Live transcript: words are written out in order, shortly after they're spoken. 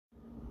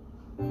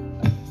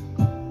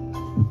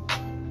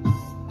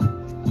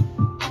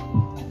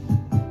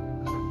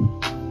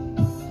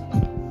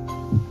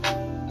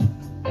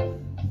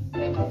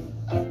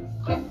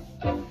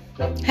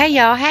Hey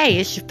y'all, hey,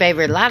 it's your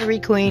favorite lottery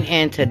queen,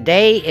 and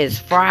today is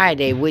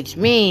Friday, which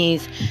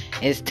means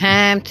it's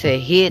time to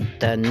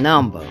hit the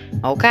number,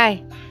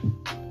 okay?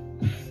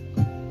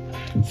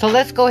 So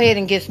let's go ahead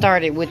and get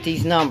started with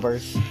these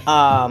numbers.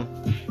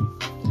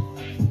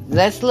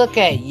 Let's look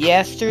at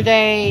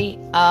yesterday.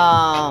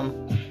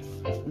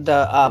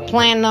 The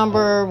plan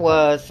number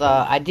was,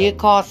 I did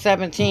call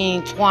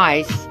 17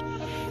 twice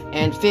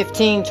and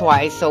 15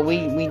 twice, so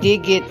we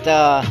did get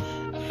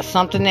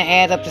something to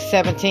add up to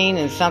 17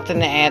 and something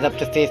to add up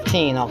to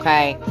 15,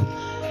 okay?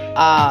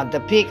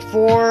 The pick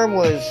 4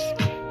 was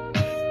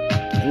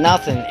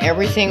nothing.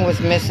 Everything was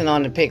missing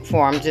on the pick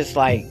 4. I'm just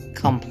like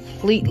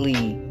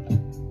completely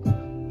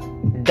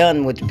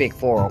done with the pick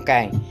 4,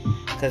 okay?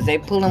 Because they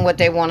pulling what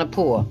they want to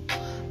pull.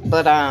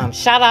 But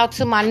shout out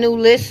to my new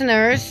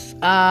listeners.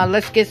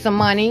 Let's get some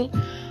money.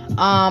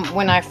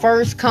 When I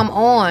first come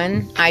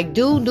on, I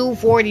do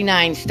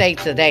 49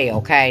 states a day,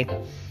 okay?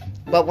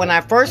 But when I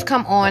first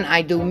come on,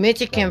 I do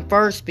Michigan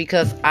first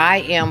because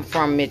I am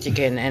from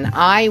Michigan and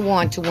I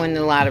want to win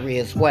the lottery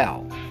as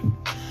well.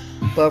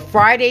 But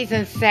Fridays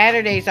and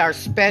Saturdays are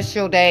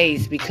special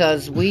days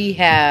because we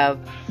have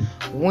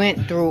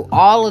went through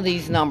all of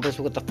these numbers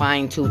with a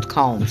fine-tooth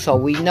comb. So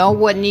we know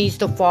what needs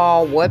to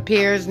fall, what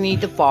pairs need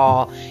to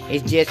fall.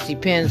 It just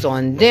depends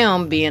on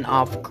them being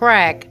off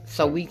crack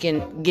so we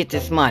can get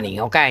this money,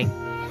 okay?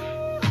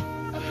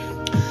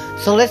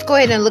 So let's go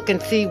ahead and look and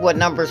see what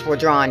numbers were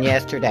drawn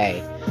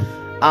yesterday.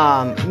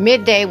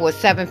 Midday was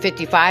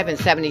 7:55 and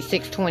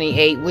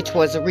 76:28, which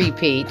was a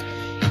repeat.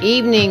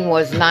 Evening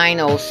was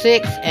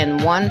 9:06 and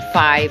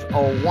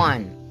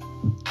 15:01.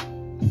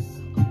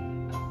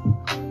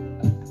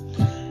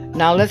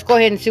 Now let's go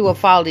ahead and see what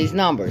follow these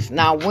numbers.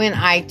 Now when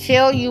I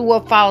tell you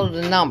what follow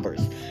the numbers,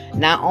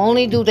 not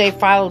only do they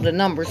follow the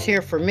numbers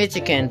here for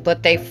Michigan,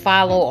 but they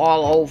follow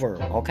all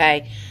over,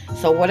 okay?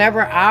 So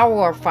whatever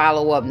our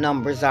follow-up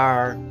numbers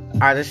are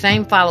the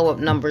same follow-up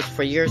numbers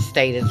for your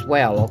state as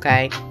well,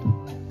 okay?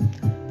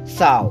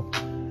 So,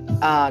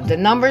 the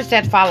numbers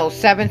that follow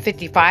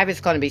 755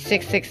 is going to be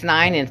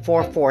 669 and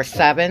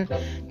 447.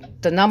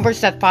 The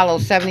numbers that follow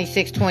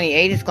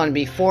 7628 is going to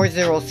be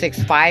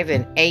 4065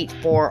 and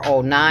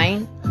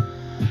 8409.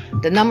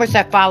 The numbers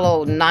that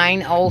follow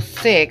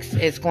 906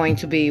 is going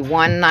to be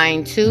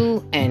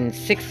 192 and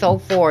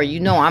 604. You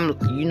know I'm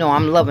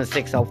loving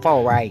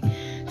 604, right?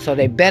 So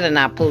they better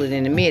not pull it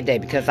in the midday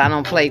because I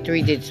don't play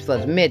 3 digits for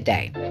the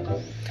midday.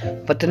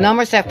 But the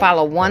numbers that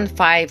follow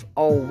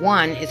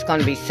 1501 is going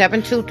to be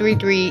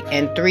 7233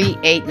 and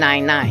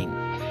 3899.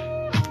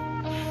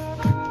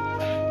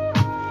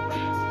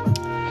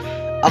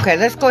 Okay,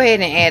 let's go ahead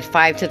and add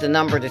 5 to the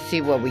number to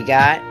see what we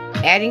got.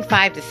 Adding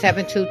 5 to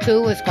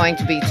 722 is going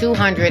to be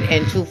 200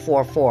 and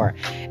 244.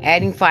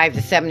 Adding 5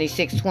 to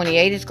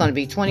 7628 is going to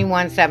be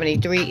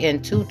 2173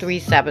 and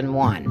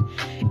 2371.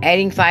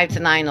 Adding 5 to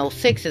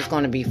 906 is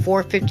going to be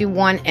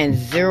 451 and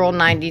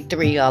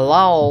 093.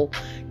 Hello,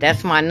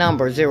 that's my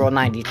number,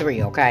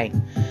 093, okay?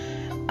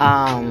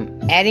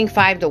 Adding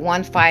 5 to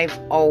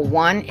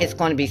 1501 is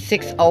going to be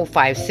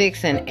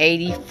 6056 and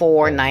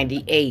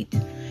 8498.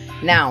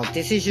 Now,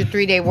 this is your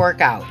 3-day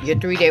workout. Your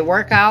 3-day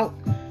workout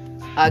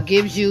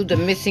gives you the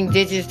missing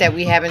digits that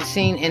we haven't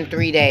seen in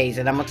 3 days.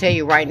 And I'm going to tell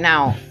you right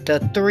now, the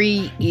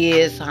 3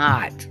 is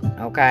hot,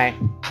 okay?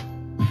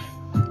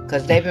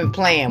 Because they've been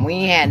playing. We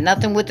ain't had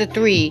nothing with the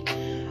 3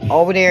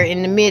 over there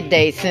in the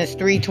midday since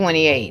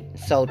 328.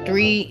 So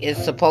 3 is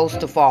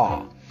supposed to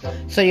fall.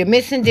 So your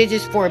missing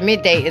digits for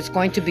midday is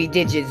going to be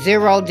digit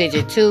 0,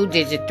 digit 2,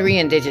 digit 3,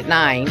 and digit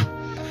 9.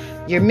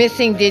 Your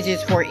missing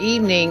digits for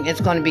evening is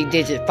going to be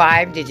digit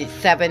 5, digit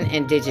 7,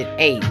 and digit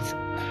 8.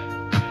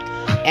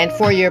 And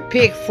for your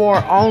pick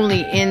 4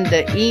 only in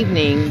the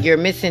evening, your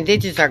missing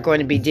digits are going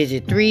to be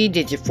digit 3,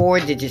 digit 4,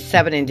 digit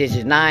 7, and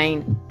digit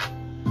 9.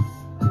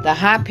 The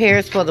hot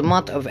pairs for the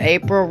month of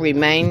April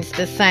remains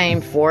the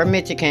same for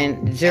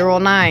Michigan.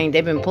 09,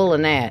 they've been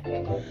pulling that.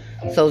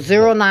 So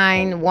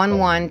 09,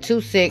 11,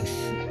 26,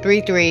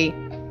 33,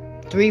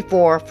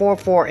 34,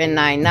 44, and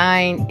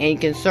 99. And you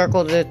can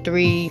circle the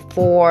 3,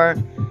 4,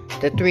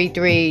 the 3,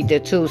 3, the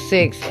 2,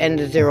 6, and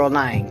the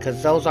 09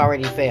 because those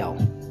already fell.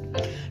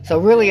 So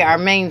really our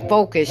main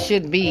focus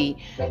should be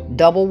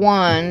double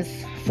ones,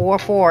 4,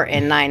 4,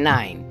 and 9,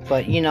 9.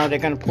 But you know, they're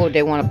going to pull,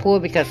 they want to pull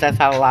because that's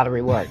how the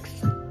lottery works.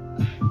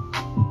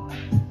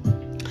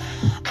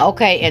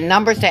 Okay, and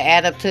numbers that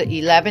add up to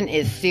 11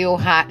 is still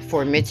hot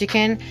for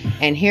Michigan.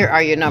 And here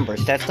are your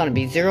numbers. That's going to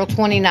be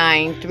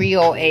 029,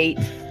 308,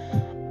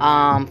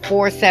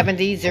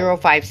 470,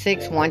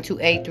 056,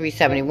 128,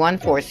 371,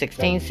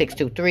 416,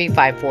 623,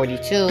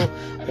 542,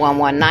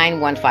 119,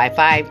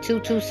 155,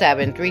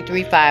 227,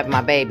 335,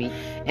 my baby,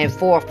 and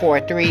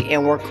 443.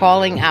 And we're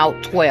calling out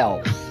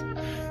 12s.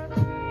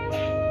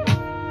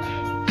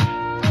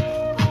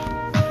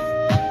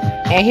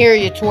 And here are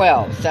your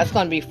 12s. That's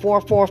going to be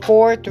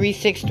 444,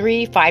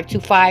 363,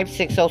 525,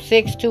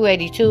 606,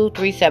 282,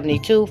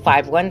 372,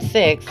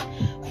 516,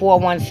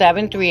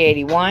 417,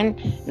 381,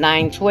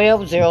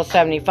 912,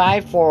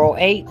 075,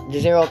 408,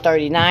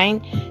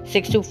 039,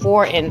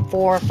 624, and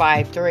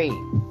 453.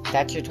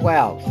 That's your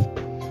 12.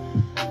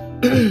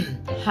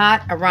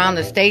 Hot around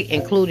the state,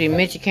 including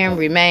Michigan,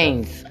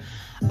 remains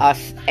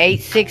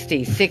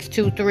 860,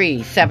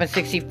 623,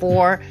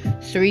 764,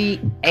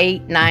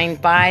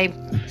 3895,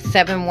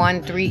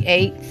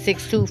 7138,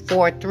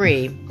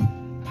 6243.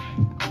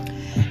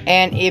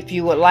 And if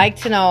you would like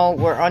to know,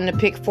 we're on the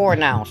pick 4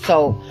 now.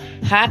 So,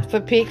 hot for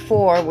pick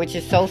 4, which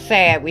is so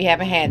sad. We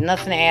haven't had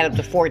nothing to add up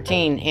to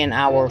 14 in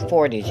our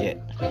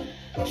 4-digit.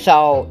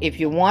 So, if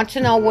you want to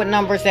know what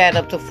numbers add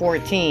up to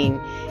 14,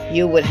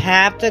 you would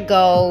have to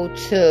go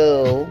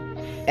to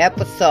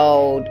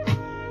episode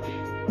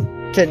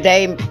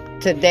Today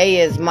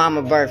is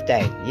Mama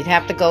Birthday. You'd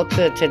have to go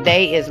to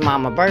Today is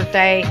Mama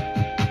Birthday.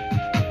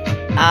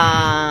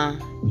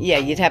 Yeah,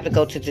 you'd have to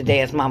go to Today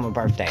is Mama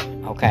Birthday.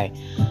 Okay.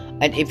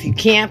 And if you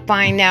can't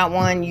find that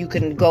one, you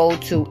can go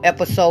to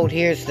episode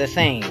Here's the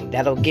Thing.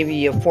 That'll give you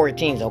your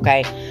 14s,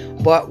 okay?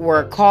 But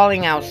we're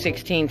calling out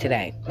 16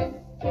 today.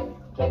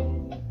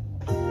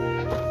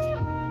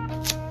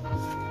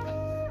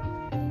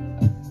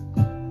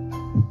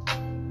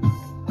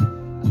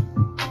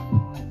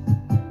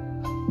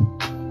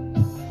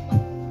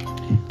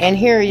 And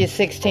here are your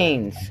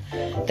 16s.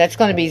 That's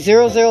going to be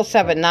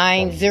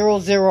 0079,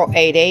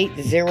 0088,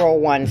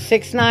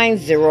 0169,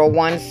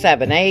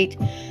 0178,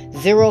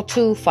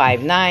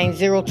 0259,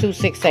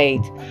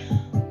 0268.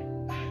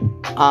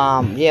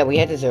 Yeah, we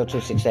had the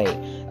 0268.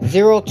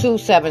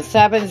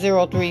 0277,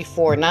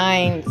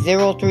 0349,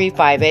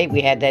 0358.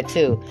 We had that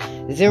too.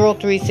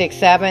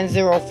 0367,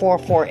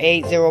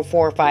 0448,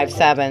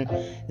 0457,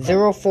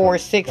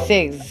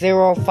 0466,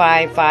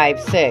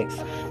 0556.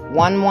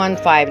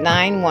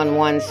 1159,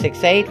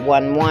 1168,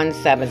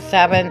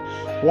 1177,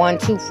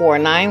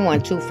 1249,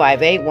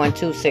 1258,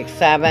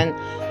 1267,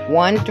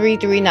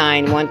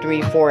 1339,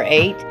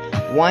 1348,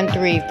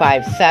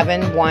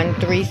 1357,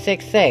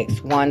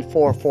 1366,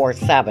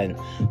 1447,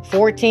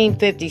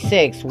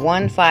 1456,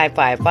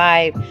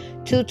 1555,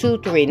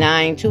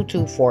 2239,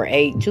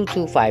 2248,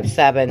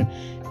 2257,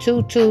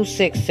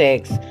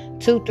 2266,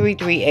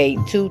 2338,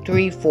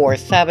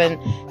 2347,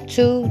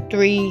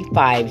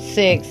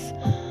 2356,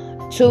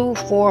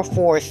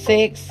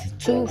 2446,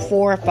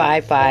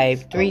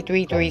 2455,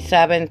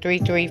 3337,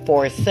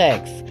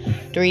 3346,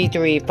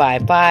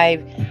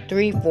 3355,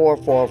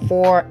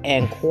 3444,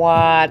 and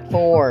quad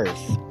 4s.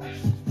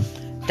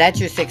 That's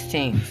your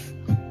 16th.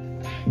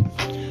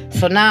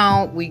 So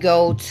now we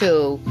go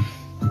to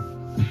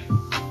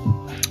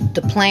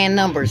the planned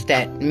numbers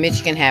that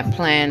Michigan have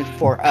planned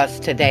for us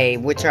today,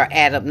 which are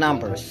add up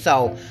numbers.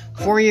 So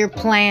for your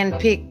planned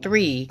pick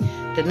 3,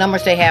 the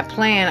numbers they have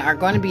planned are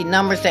going to be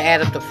numbers that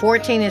add up to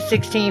 14 and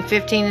 16,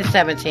 15 and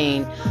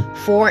 17,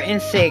 4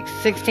 and 6,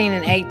 16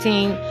 and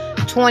 18,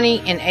 20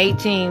 and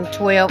 18,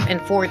 12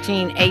 and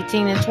 14,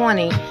 18 and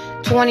 20,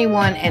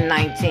 21 and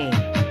 19.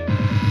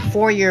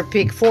 For your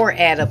pick 4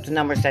 add up, the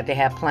numbers that they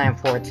have planned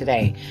for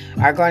today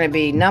are going to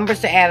be numbers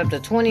that add up to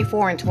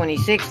 24 and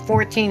 26,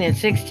 14 and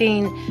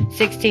 16,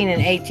 16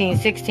 and 18,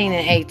 16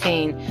 and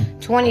 18,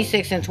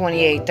 26 and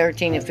 28,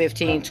 13 and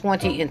 15,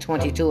 20 and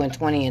 22, and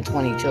 20 and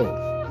 22.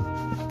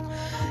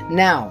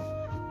 Now,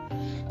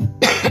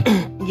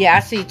 yeah, I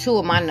see 2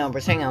 of my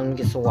numbers. Hang on, let me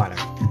get some water.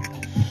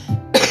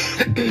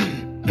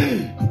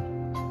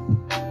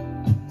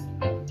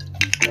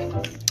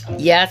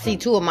 Yeah, I see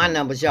 2 of my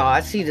numbers, y'all. I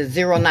see the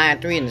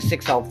 093 and the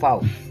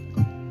 604.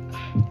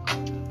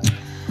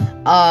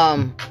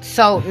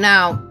 So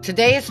now,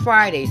 today is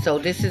Friday, so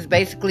this is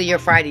basically your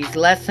Friday's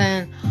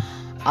lesson.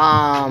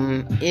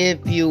 If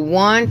you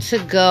want to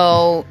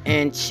go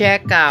and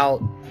check out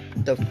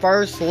the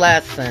first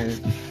lesson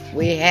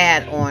we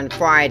had on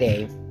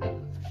Friday,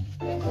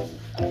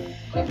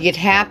 you'd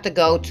have to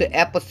go to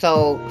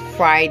episode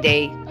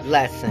Friday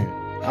lesson,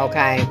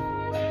 okay?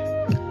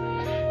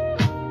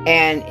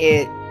 And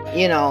it,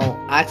 you know,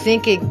 I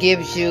think it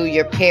gives you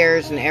your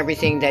pairs and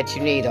everything that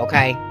you need,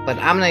 okay? But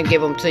I'm going to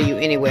give them to you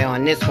anyway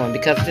on this one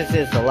because this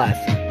is the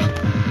lesson.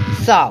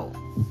 So,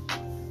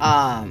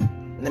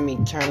 let me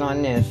turn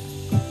on this.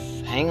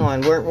 Hang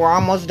on, we're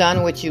almost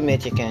done with you,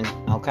 Michigan,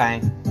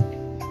 okay?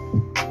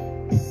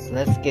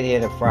 Let's get here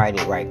to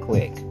Friday right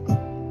quick.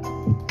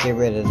 Get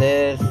rid of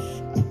this.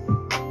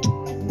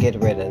 Get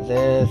rid of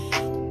this.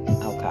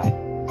 Okay.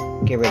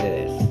 Get rid of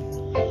this.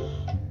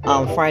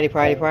 Friday.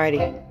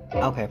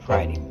 Okay,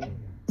 Friday.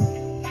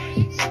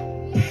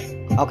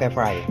 Okay,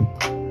 Friday.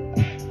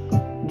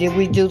 Did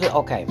we do the...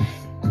 Okay.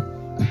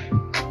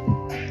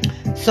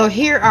 So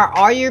here are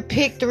all your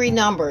pick 3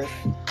 numbers.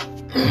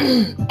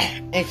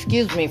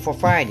 Excuse me, for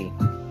Friday.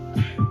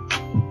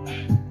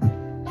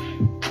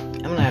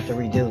 I'm gonna have to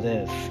redo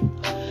this.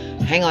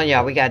 Hang on,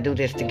 y'all. We gotta do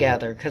this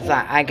together because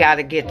I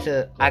gotta get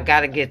to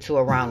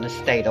around the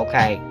state.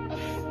 Okay.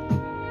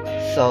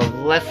 So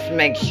let's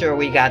make sure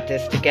we got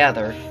this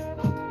together.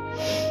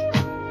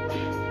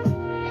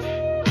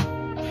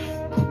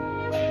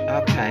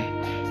 Okay.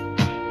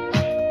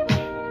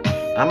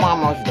 I'm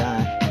almost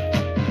done.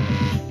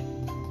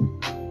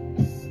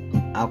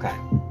 Okay.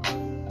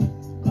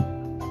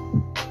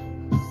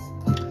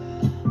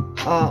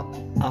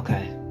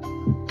 Okay.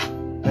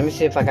 Let me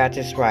see if I got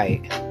this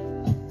right.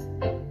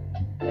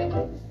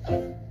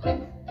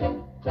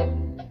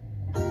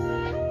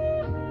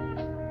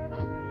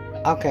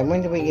 Okay,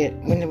 when did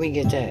we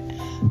get that?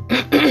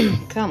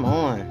 Come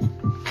on.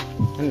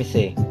 Let me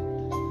see.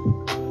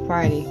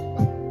 Friday.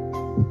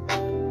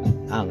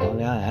 I don't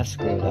know, that's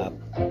screwed up.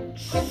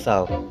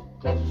 So,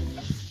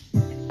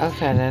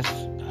 okay, that's...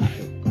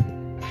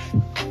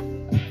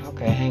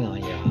 Okay, hang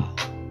on, y'all.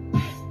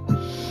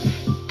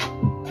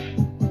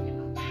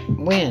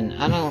 When?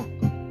 I don't...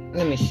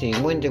 Let me see.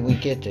 When did we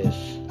get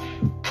this?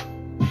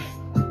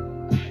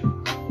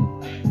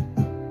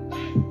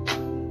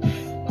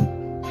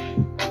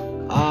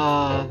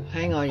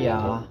 Hang on,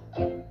 y'all.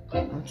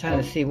 I'm trying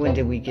to see when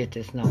did we get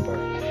this number.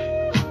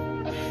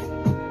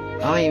 I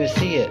don't even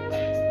see it.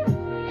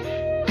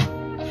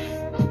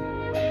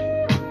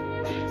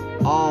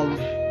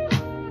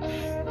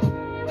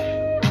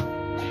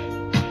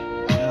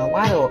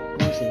 Why do... Let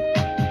me see.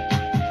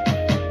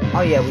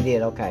 Oh, yeah, we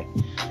did. Okay.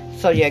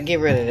 So, yeah, get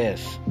rid of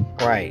this.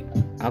 Right.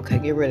 Okay,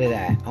 get rid of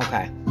that.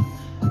 Okay.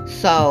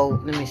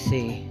 So, let me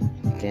see.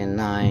 Then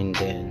 9,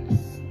 then...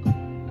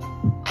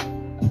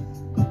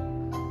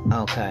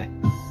 Okay.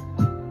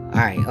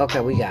 Alright,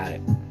 okay, we got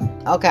it.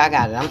 Okay, I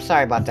got it. I'm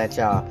sorry about that,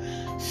 y'all.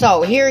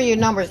 So, here are your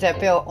numbers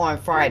that fell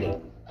on Friday.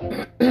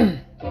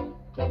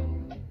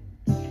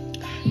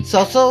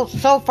 So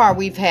far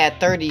we've had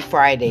 30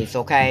 Fridays,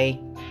 okay?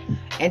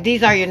 And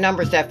these are your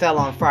numbers that fell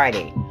on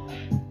Friday.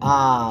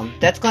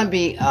 That's going to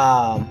be,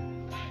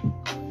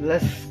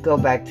 let's go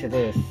back to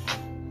this.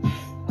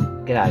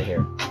 Get out of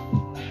here.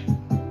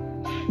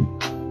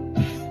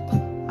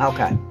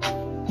 Okay.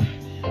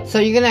 So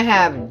you're going to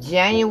have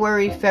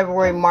January,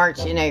 February,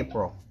 March, and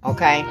April,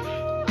 okay?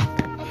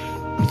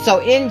 So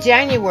in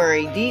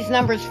January, these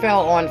numbers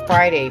fell on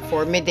Friday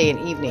for midday and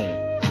evening.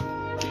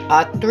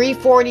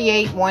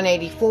 348,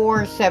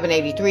 184,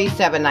 783,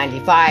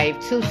 795,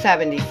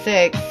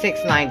 276,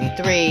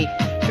 693,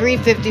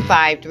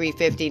 355,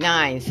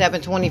 359,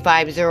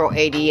 725,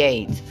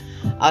 088,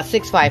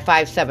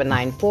 655,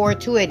 794,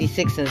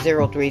 286, and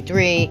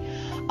 033.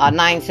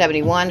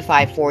 971,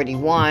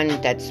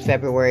 541, that's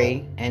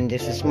February, and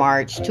this is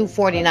March.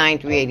 249,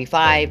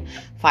 385,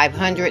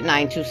 500,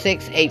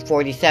 926,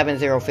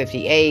 847,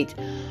 058,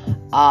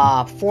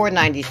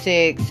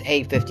 496,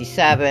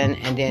 857,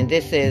 and then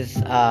this is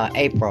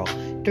April.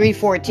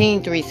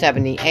 314,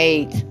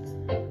 378,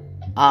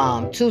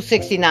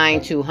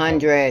 269,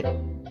 200,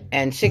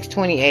 and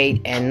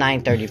 628, and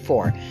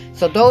 934.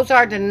 So those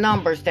are the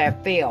numbers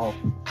that fell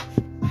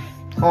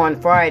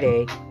on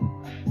Friday.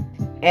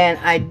 And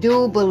I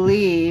do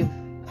believe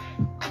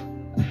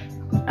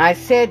I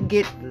said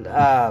get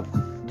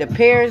the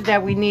pairs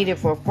that we needed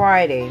for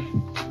Friday.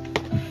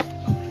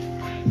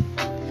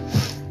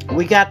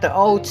 We got the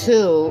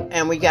 02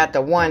 and we got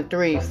the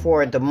 13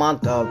 for the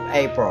month of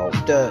April.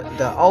 The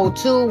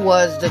 02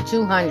 was the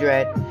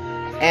 200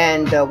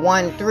 and the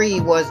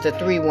 13 was the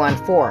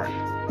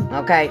 314.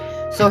 Okay,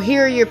 so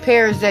here are your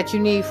pairs that you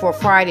need for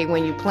Friday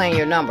when you plan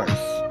your numbers.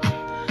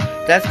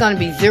 That's going to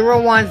be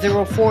 01,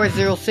 04,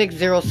 06,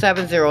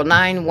 07,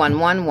 09,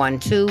 11,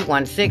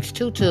 12, 16,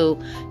 22,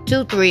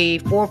 23,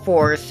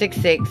 44,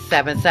 66,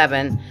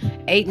 77,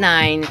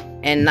 89,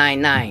 and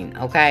 99,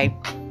 okay?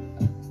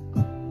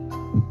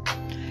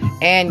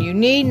 And you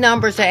need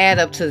numbers to add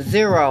up to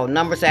 0,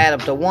 numbers to add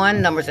up to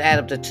 1, numbers to add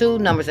up to 2,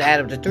 numbers to add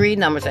up to 3,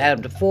 numbers to add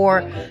up to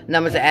 4,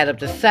 numbers to add up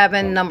to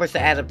 7, numbers to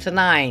add up to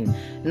 9,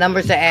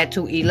 numbers to add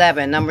to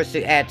 11, numbers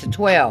to add to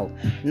 12,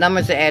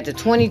 numbers to add to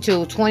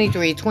 22,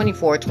 23,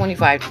 24,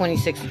 25,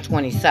 26, and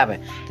 27.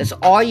 That's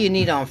all you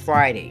need on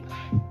Friday.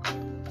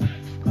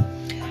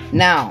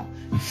 Now,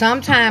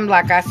 sometime,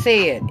 like I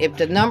said, if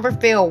the number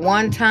fell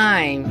one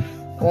time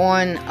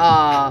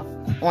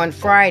on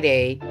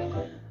Friday,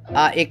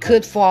 it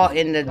could fall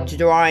in the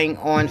drawing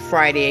on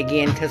Friday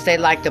again because they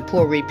like to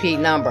pull repeat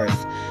numbers.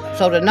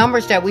 So the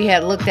numbers that we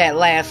had looked at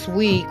last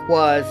week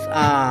was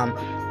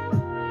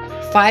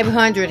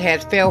 500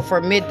 had fell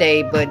for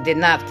midday but did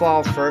not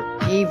fall for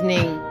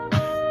evening.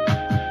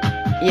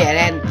 Yeah, it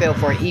hadn't fell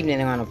for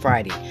evening on a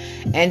Friday.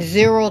 And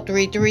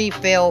 033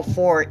 fell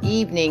for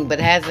evening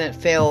but hasn't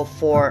fell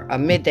for a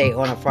midday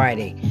on a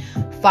Friday.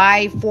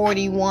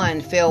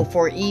 541 fell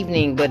for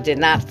evening but did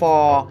not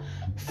fall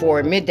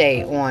for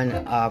midday on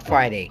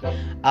Friday.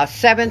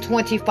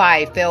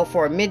 725 fell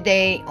for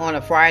midday on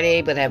a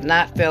Friday but have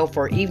not fell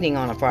for evening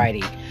on a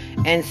Friday.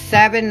 And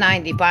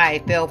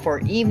 795 fell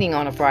for evening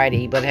on a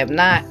Friday but have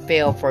not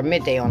fell for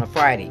midday on a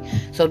Friday.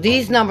 So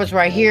these numbers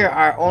right here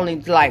are only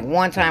like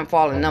one time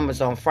falling numbers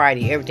on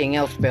Friday. Everything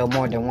else fell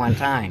more than one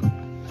time.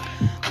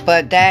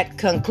 But that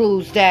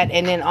concludes that.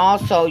 And then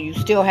also you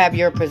still have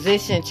your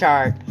position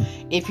chart.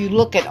 If you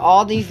look at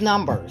all these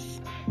numbers,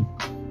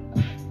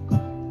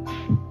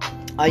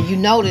 you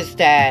notice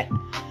that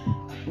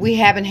we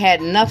haven't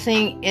had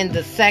nothing in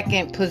the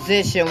second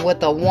position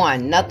with a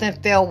 1. Nothing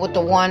fell with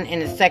the 1 in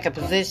the second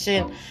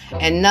position,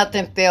 and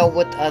nothing fell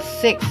with a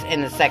 6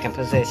 in the second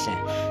position.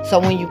 So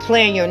when you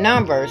plan your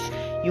numbers,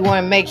 you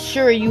want to make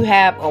sure you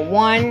have a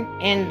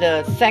 1 in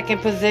the second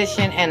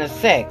position and a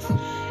 6.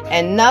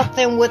 and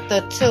nothing with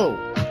the 2.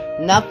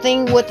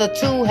 Nothing with the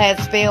 2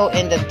 has failed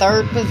in the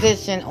 3rd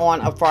position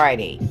on a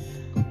Friday.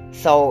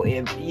 So,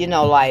 if,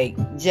 like,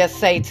 just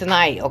say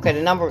tonight, okay,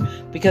 the number,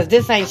 because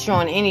this ain't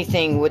showing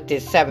anything with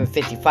this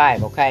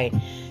 755, okay?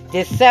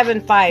 This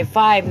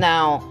 755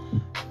 now,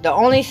 the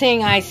only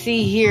thing I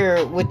see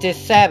here with this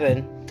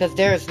 7, because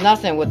there's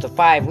nothing with the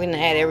 5. We done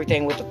had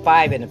everything with the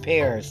 5 in the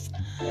pairs.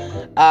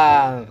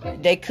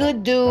 They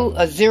could do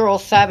a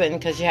 07,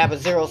 because you have a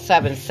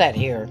 07 set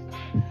here.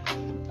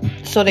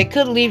 So they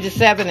could leave the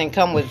 7 and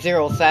come with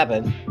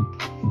 07.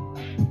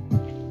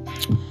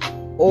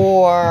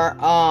 Or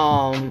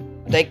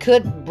they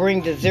could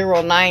bring the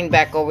 09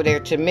 back over there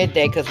to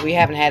midday, because we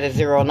haven't had a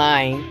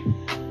 09.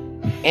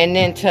 And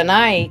then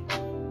tonight,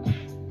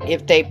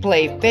 if they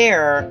play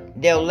fair,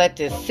 they'll let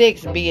the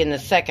 6 be in the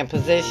 2nd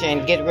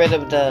position, get rid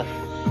of the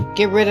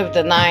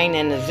 9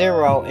 and the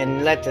 0,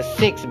 and let the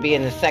 6 be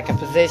in the 2nd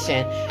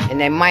position, and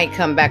they might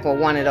come back with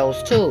one of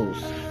those 2s.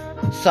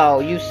 So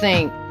you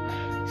think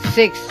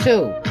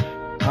 6-2,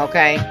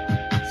 okay?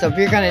 So if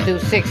you're gonna do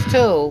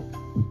 6-2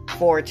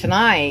 for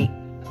tonight,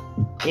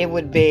 it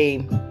would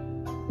be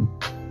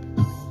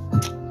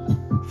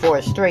for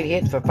a straight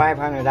hit for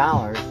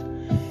 $500.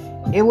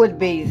 It would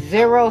be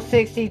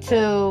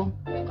 062,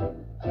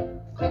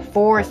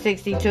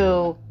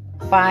 462,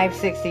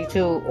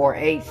 562, or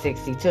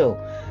 862.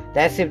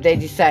 That's if they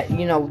decide,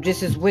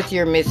 this is with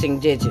your missing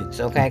digits,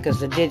 okay?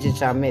 Because the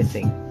digits are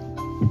missing.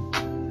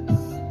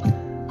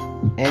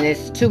 And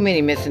it's too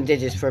many missing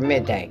digits for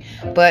midday.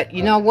 But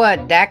you know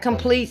what? That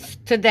completes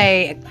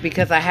today,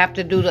 because I have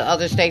to do the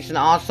other states, and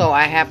also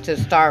I have to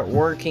start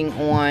working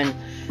on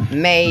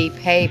May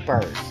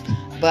papers.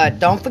 But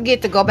don't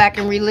forget to go back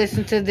and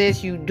re-listen to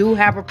this. You do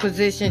have a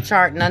position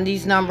chart. None of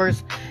these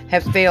numbers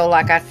have failed.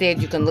 Like I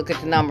said, you can look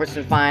at the numbers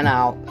and find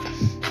out.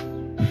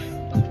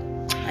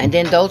 And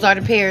then those are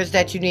the pairs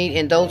that you need,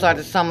 and those are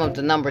the sum of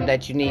the number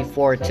that you need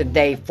for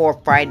today, for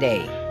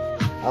Friday.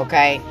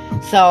 Okay?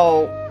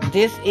 So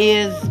this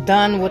is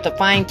done with a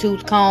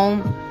fine-tooth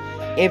comb.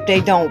 If they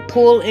don't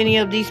pull any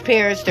of these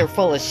pairs, they're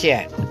full of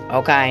shit.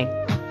 Okay?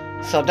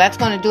 So that's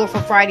going to do it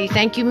for Friday.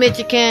 Thank you,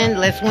 Michigan.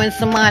 Let's win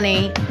some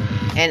money.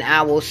 And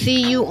I will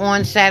see you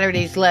on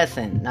Saturday's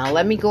lesson. Now,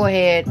 let me go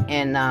ahead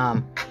and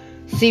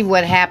see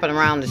what happened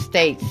around the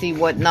state. See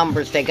what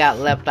numbers they got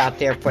left out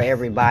there for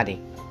everybody.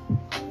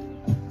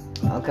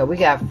 Okay, we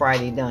got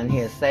Friday done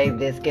here. Save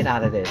this. Get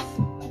out of this.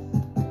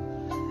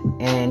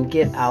 And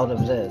get out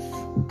of this.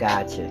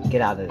 Gotcha.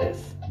 Get out of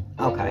this.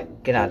 Okay,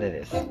 get out of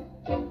this.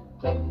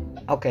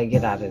 Okay,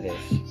 get out of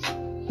this.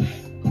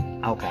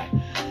 Okay.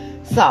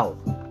 So,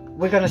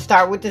 we're going to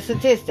start with the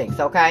statistics,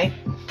 okay?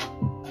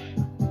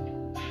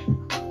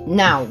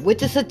 Now, with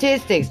the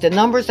statistics, the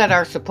numbers that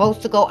are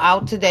supposed to go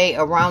out today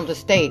around the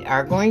state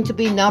are going to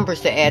be numbers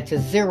to add to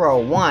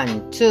 0,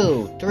 1,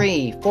 2,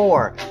 3,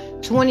 4,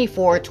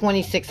 24,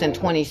 26, and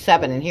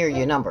 27. And here are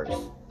your numbers.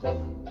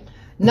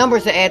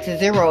 Numbers to add to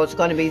 0 is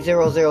going to be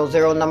 0, 0,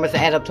 0. Numbers to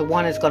add up to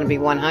 1 is going to be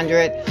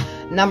 100.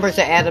 Numbers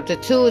to add up to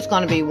 2 is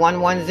going to be 1,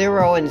 1,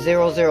 0 and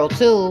 0, 0,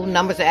 2.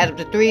 Numbers to add up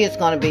to 3 is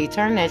going to be,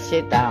 turn that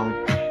shit down.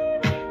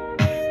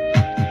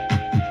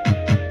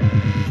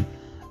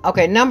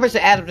 Okay, numbers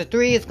to add up to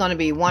 3 is going to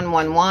be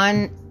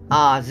 111,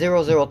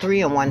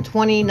 003, and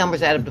 120. Numbers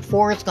to add up to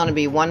 4 is going to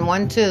be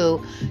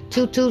 112,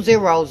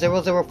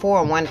 220, 004,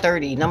 and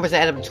 130. Numbers to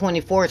add up to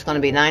 24 is going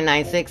to be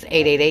 996,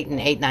 888, and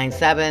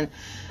 897.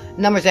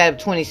 Numbers to add up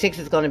to 26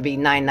 is going to be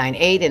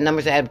 998, and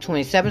numbers to add up to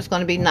 27 is going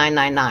to be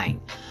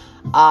 999.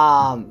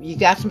 You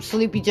got some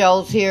Sleepy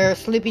Joes here.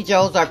 Sleepy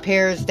Joes are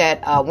pairs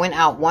that went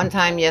out one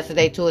time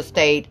yesterday to a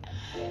state,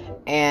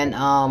 and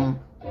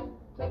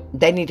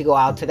they need to go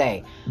out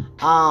today.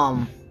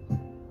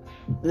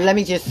 Let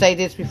me just say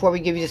this before we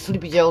give you the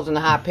Sleepy Joes and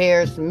the hot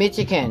pairs.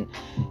 Michigan,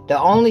 the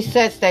only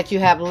sets that you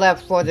have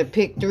left for the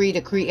pick 3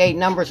 to create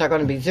numbers are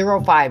going to be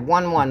 0, 5,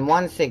 1,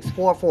 1, 6,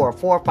 4, 4,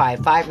 4, 5,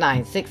 5,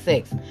 9, 6,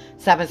 6,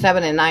 7,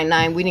 7, and 9,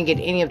 9. We didn't get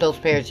any of those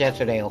pairs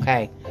yesterday,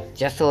 okay?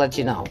 Just to let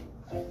you know.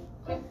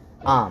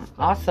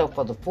 Also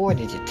for the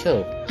 4-digit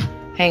too.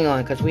 Hang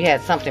on, because we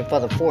had something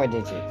for the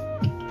 4-digit.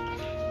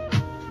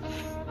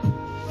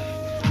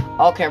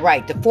 Okay,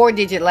 right. The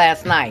 4-digit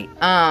last night.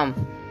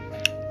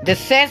 The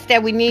sets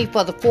that we need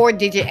for the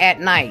 4-digit at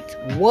night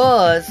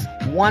was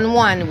 1,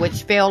 1,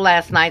 which failed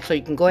last night, so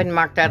you can go ahead and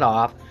mark that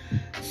off.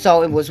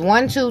 So it was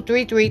 1, 2,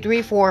 3, 3,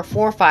 3, 4,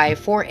 4, 5,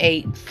 4,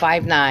 8,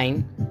 5,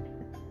 9.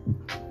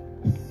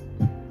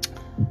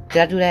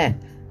 Did I do that?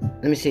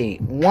 Let me see.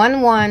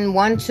 1, 1,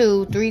 1,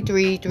 2, 3,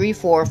 3, 3,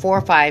 4,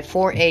 4, 5,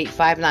 4, 8,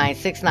 5, 9,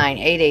 6, 9,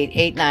 8, 8,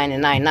 8, 9,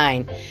 and 9,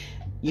 9.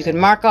 You can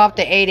mark off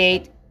the 8,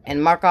 8.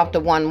 And mark off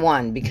the 1,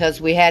 1, because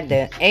we had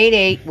the 8,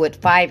 8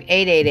 with 5,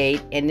 8, 8,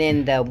 8, and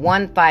then the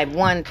 1, 5,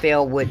 1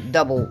 fell with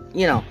double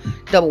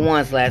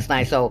ones last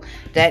night. So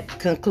that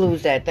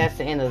concludes that. That's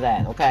the end of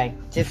that, okay?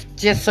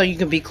 Just so you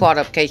can be caught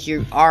up in case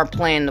you are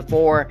playing the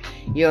 4,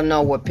 you'll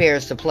know what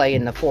pairs to play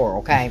in the 4,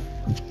 okay?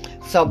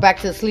 So back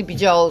to the Sleepy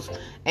Joes.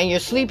 And your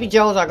Sleepy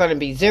Joes are going to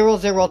be 0,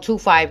 0, 2,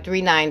 5,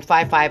 3, 9,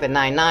 5, 5, and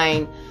 9,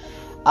 9.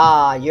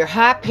 Your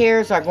high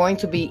pairs are going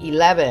to be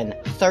 11,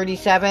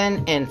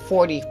 37, and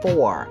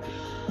 44.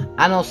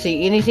 I don't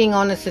see anything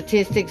on the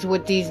statistics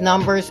with these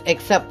numbers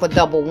except for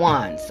double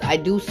ones. I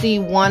do see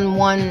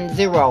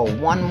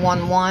 110,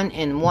 111,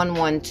 and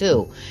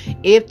 112.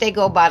 If they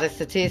go by the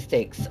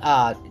statistics,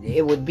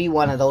 it would be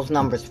one of those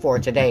numbers for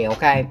today,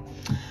 okay?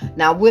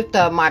 Now, with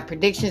my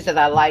predictions that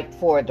I like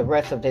for the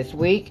rest of this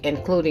week,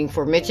 including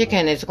for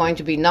Michigan, it's going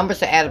to be numbers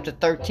to add up to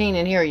 13,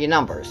 and here are your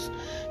numbers.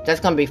 That's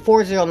going to be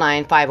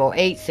 409,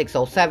 508,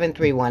 607,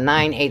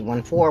 319,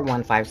 814,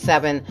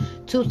 157,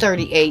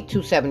 238,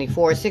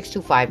 274,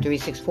 625,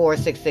 364,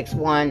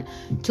 661,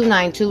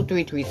 292,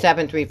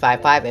 337,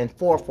 355, and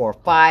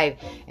 445.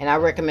 And I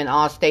recommend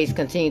all states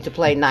continue to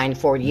play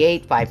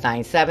 948,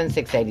 597,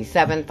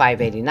 687,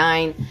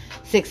 589,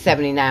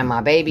 679, my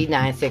baby,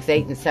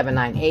 968, and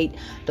 798.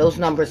 Those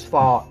numbers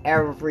fall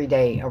every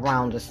day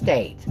around the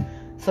state.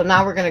 So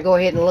now we're going to go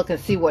ahead and look and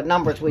see what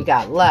numbers we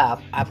got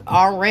left. I've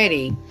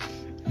already...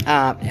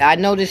 I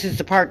know this is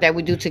the part that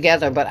we do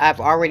together, but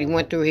I've already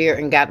went through here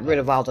and got rid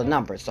of all the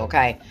numbers,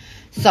 okay?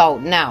 So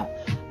now,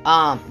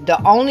 the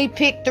only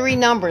pick 3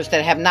 numbers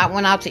that have not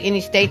went out to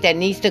any state that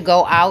needs to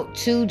go out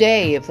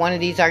today. If one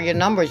of these are your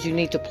numbers, you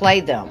need to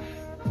play them.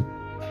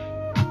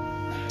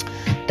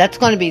 That's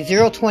going to be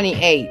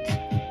 028,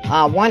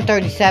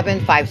 137,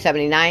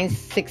 579,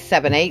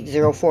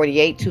 678,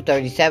 048,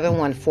 237,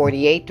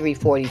 148,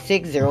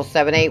 346,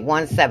 078,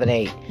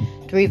 178.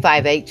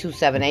 358,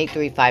 278,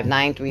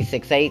 359,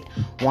 368,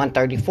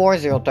 134,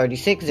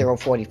 036,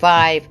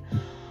 045,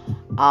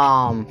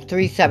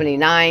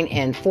 379,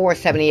 and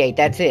 478.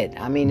 That's it.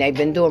 I mean, they've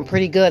been doing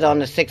pretty good on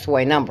the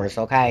 6-way numbers,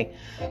 okay?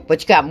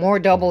 But you got more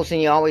doubles than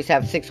you always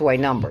have 6-way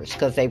numbers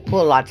because they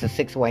pull lots of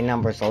 6-way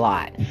numbers a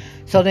lot.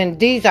 So then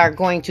these are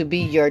going to be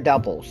your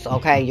doubles,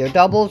 okay? Your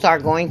doubles are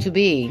going to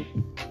be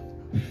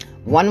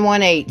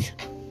 118,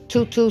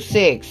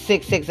 226,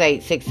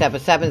 668,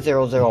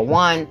 677,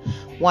 001,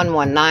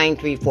 119,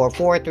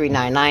 344,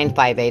 399,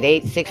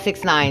 588,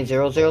 669,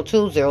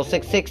 002,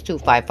 066,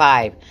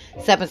 255,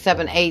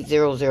 778,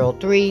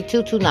 003,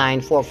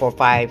 229,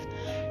 445,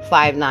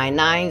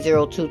 599,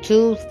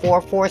 022,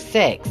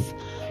 446,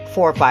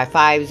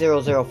 455,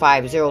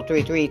 005,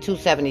 033,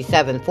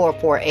 277,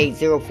 448,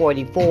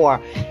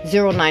 044,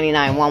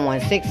 099,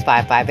 116,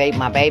 558,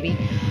 my baby,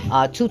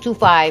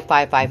 225,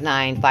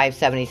 559,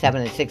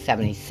 577, and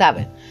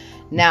 677.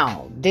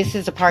 Now, this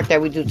is the part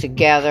that we do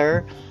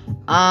together.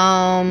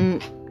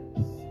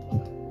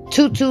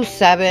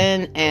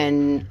 227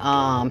 and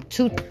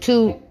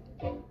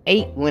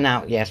 228 went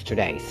out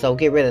yesterday, so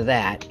get rid of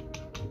that.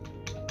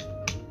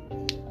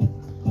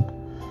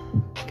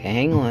 Okay,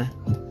 hang on.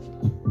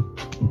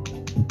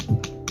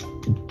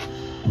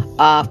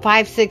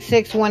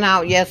 566 went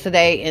out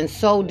yesterday, and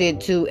so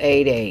did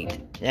 288.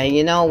 And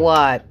you know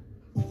what?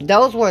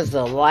 Those was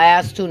the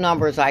last 2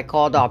 numbers I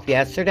called off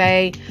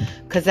yesterday,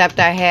 because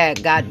after I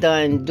got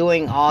done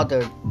doing all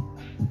the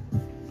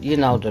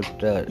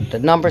the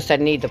numbers that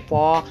need to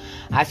fall,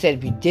 I said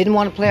if you didn't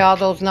want to play all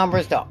those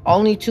numbers, the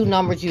only 2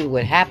 numbers you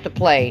would have to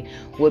play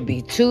would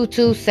be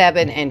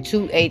 227 and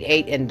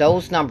 288, and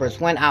those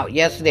numbers went out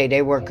yesterday.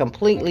 They were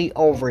completely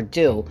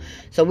overdue.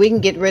 So we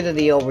can get rid of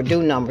the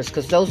overdue numbers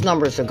because those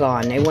numbers are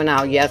gone. They went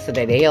out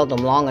yesterday. They held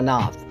them long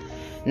enough.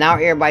 Now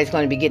everybody's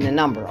going to be getting a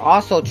number.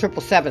 Also,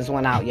 777s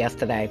went out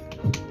yesterday.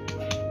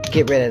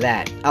 Get rid of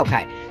that.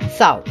 Okay,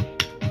 so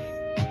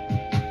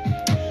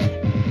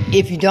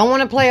if you don't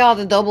want to play all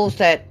the doubles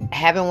that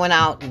haven't went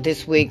out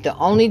this week, the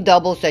only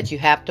doubles that you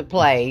have to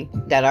play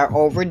that are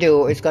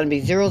overdue is going to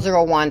be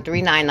 001,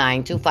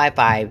 399,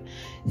 255,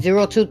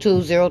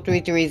 022,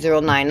 033,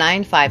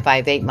 099,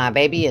 558, my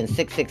baby, and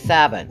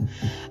 667.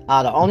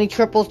 The only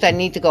triples that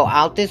need to go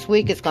out this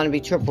week is going to be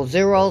triple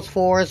zeros,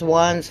 4s,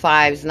 1s,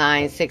 5s,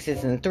 9s,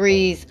 6s, and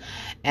 3s.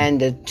 And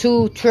the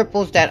 2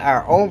 triples that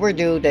are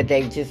overdue that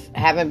they just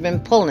haven't been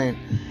pulling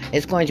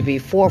is going to be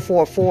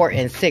 444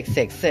 and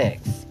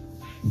 666.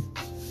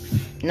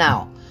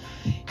 Now,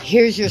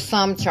 here's your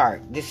sum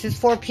chart. This is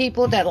for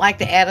people that like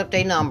to add up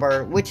their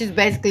number, which is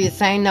basically the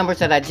same numbers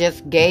that I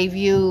just gave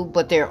you,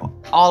 but they're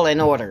all in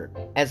order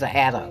as an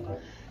add up.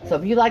 So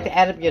if you like to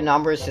add up your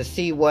numbers to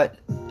see what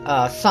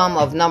sum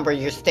of number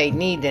your state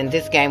needs, then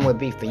this game would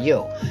be for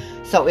you.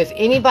 So if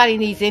anybody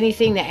needs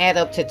anything to add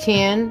up to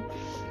 10,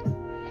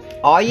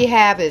 all you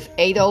have is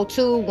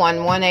 802,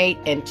 118,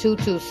 and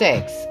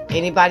 226.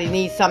 Anybody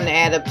needs something to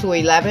add up to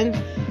 11?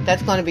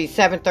 That's going to be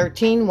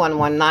 713,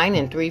 119,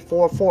 and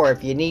 344.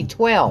 If you need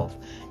 12,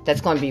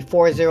 that's going to be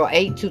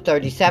 408,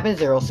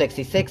 237,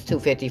 066,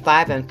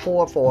 255, and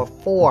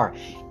 444.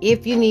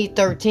 If you need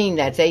 13,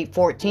 that's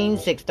 814,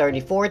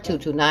 634,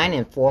 229,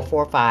 and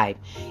 445.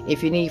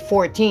 If you need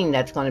 14,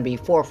 that's going to be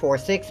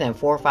 446 and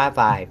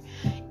 455.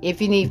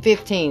 If you need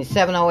 15,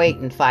 708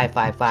 and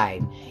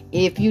 555.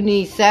 If you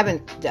need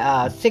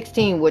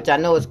 16, which I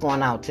know is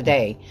going out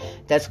today,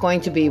 that's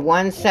going to be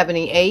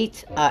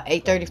 178,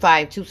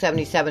 835,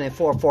 277, and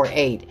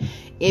 448.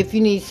 If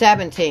you need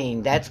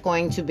 17, that's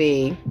going to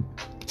be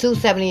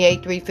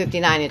 278,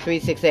 359, and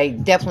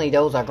 368. Definitely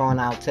those are going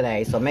out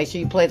today. So make sure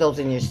you play those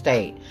in your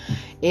state.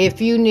 If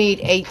you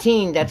need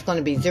 18, that's going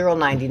to be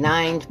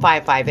 099,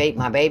 558,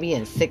 my baby,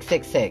 and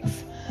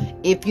 666.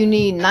 If you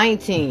need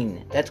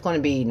 19, that's going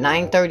to be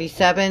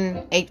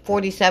 937,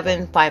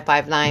 847,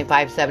 559,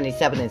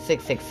 577, and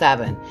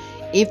 667.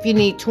 If you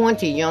need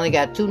 20, you only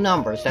got two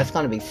numbers. That's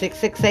going to be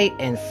 668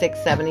 and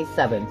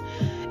 677.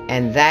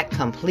 And that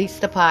completes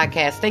the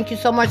podcast. Thank you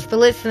so much for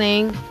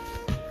listening.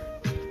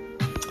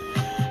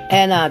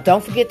 And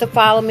don't forget to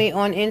follow me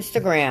on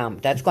Instagram.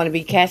 That's going to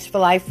be Cash for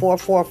Life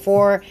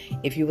 444.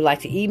 If you would like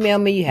to email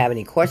me, you have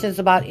any questions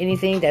about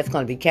anything, that's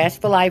going to be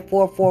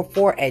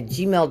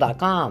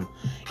cashforlife444@gmail.com.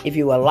 If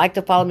you would like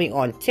to follow me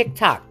on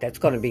TikTok, that's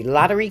going to be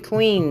Lottery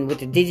Queen with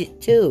the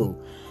digit 2.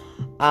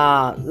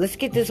 Let's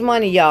get this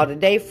money, y'all.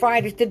 Today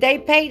Friday. Today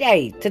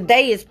payday.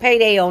 Today is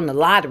payday on the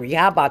lottery.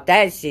 How about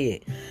that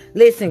shit?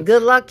 Listen,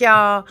 good luck,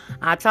 y'all.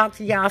 I'll talk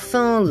to y'all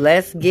soon.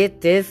 Let's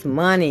get this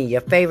money. Your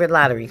favorite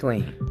Lottery Queen.